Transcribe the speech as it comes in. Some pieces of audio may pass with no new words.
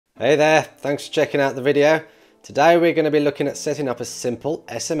Hey there, thanks for checking out the video. Today we're going to be looking at setting up a simple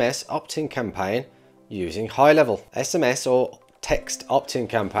SMS opt-in campaign using HighLevel. SMS or text opt-in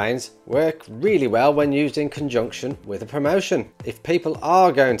campaigns work really well when used in conjunction with a promotion. If people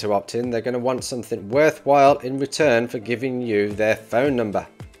are going to opt in, they're going to want something worthwhile in return for giving you their phone number.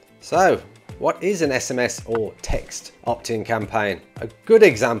 So, what is an SMS or text opt-in campaign? A good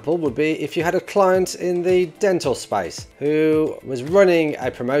example would be if you had a client in the dental space who was running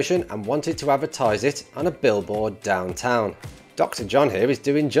a promotion and wanted to advertise it on a billboard downtown. Dr. John here is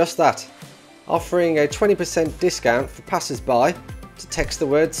doing just that, offering a 20% discount for passers-by to text the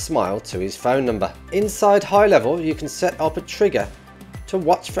word SMILE to his phone number. Inside HighLevel, you can set up a trigger to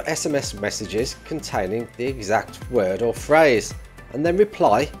watch for SMS messages containing the exact word or phrase and then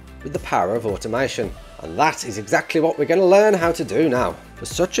reply with the power of automation. And that is exactly what we're going to learn how to do now. For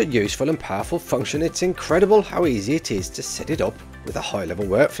such a useful and powerful function, it's incredible how easy it is to set it up with a HighLevel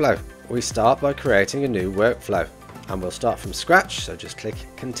workflow. We start by creating a new workflow, and we'll start from scratch, so just click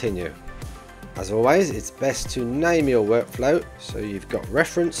continue. As always, it's best to name your workflow so you've got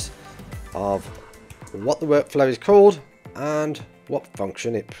reference of what the workflow is called and what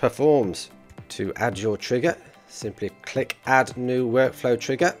function it performs. To add your trigger, simply click add new workflow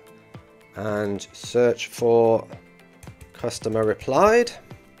trigger and search for customer replied.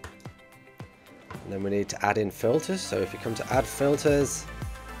 And then we need to add in filters, so if you come to add filters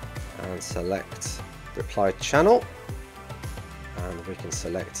and select reply channel, and we can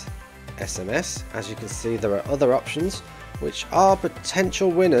select SMS. As you can see, there are other options which are potential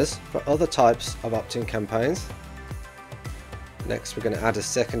winners for other types of opt-in campaigns. Next, we're going to add a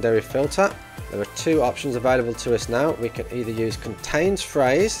secondary filter. There are two options available to us now. We can either use contains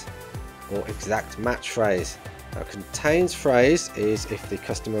phrase or exact match phrase. Now, contains phrase is if the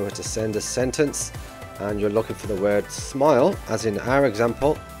customer were to send a sentence and you're looking for the word smile, as in our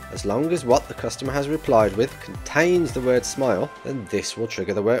example, as long as what the customer has replied with contains the word smile, then this will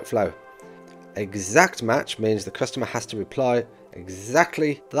trigger the workflow. Exact match means the customer has to reply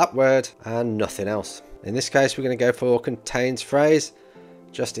exactly that word and nothing else. In this case, we're going to go for contains phrase,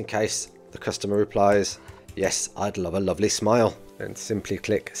 just in case the customer replies, yes, I'd love a lovely smile. Then simply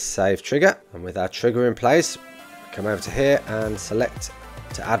click save trigger, and with our trigger in place, come over to here and select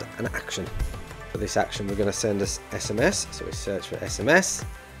to add an action. For this action, we're going to send us SMS, so we search for SMS,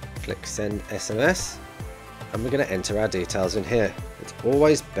 click send SMS, and we're going to enter our details in here. It's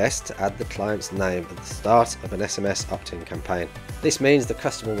always best to add the client's name at the start of an SMS opt-in campaign. This means the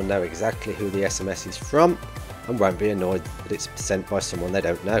customer will know exactly who the SMS is from and won't be annoyed that it's sent by someone they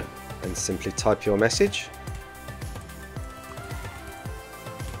don't know. And simply type your message.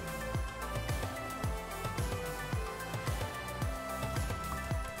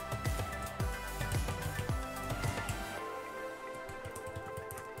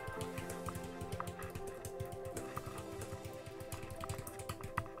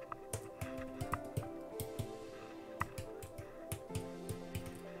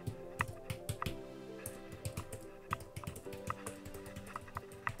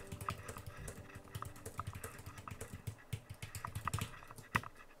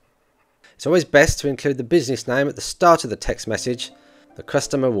 It's always best to include the business name at the start of the text message. The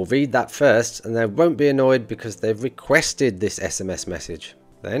customer will read that first and they won't be annoyed because they've requested this SMS message.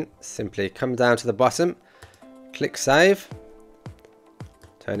 Then simply come down to the bottom, click save,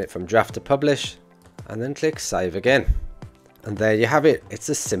 turn it from draft to publish, and then click save again. And there you have it. It's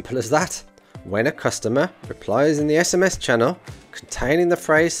as simple as that. When a customer replies in the SMS channel containing the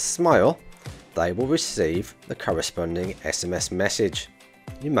phrase smile, they will receive the corresponding SMS message.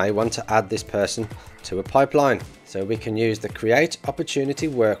 You may want to add this person to a pipeline, so we can use the create opportunity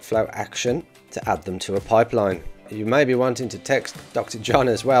workflow action to add them to a pipeline. You may be wanting to text Dr. John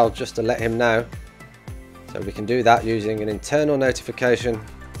as well, just to let him know, so we can do that using an internal notification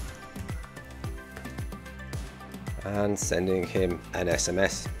and sending him an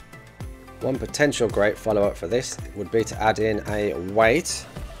SMS. One potential great follow-up for this would be to add in a wait.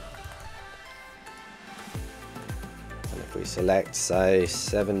 We select, say,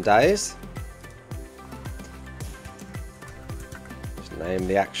 7 days. Just name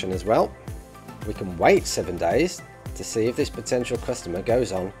the action as well. We can wait 7 days to see if this potential customer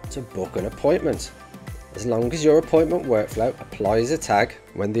goes on to book an appointment. As long as your appointment workflow applies a tag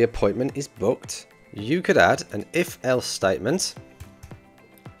when the appointment is booked, you could add an if-else statement,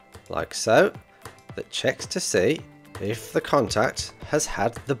 like so, that checks to see if the contact has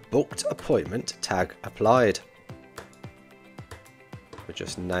had the booked appointment tag applied. We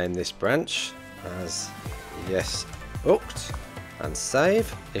just name this branch as yes booked and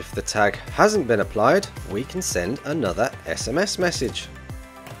save. If the tag hasn't been applied, we can send another SMS message.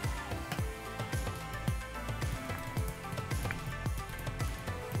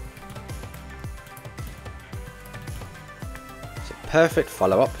 perfect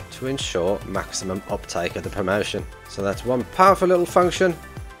follow-up to ensure maximum uptake of the promotion. So that's one powerful little function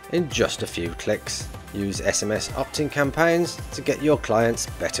in just a few clicks. Use SMS opt-in campaigns to get your clients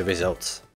better results.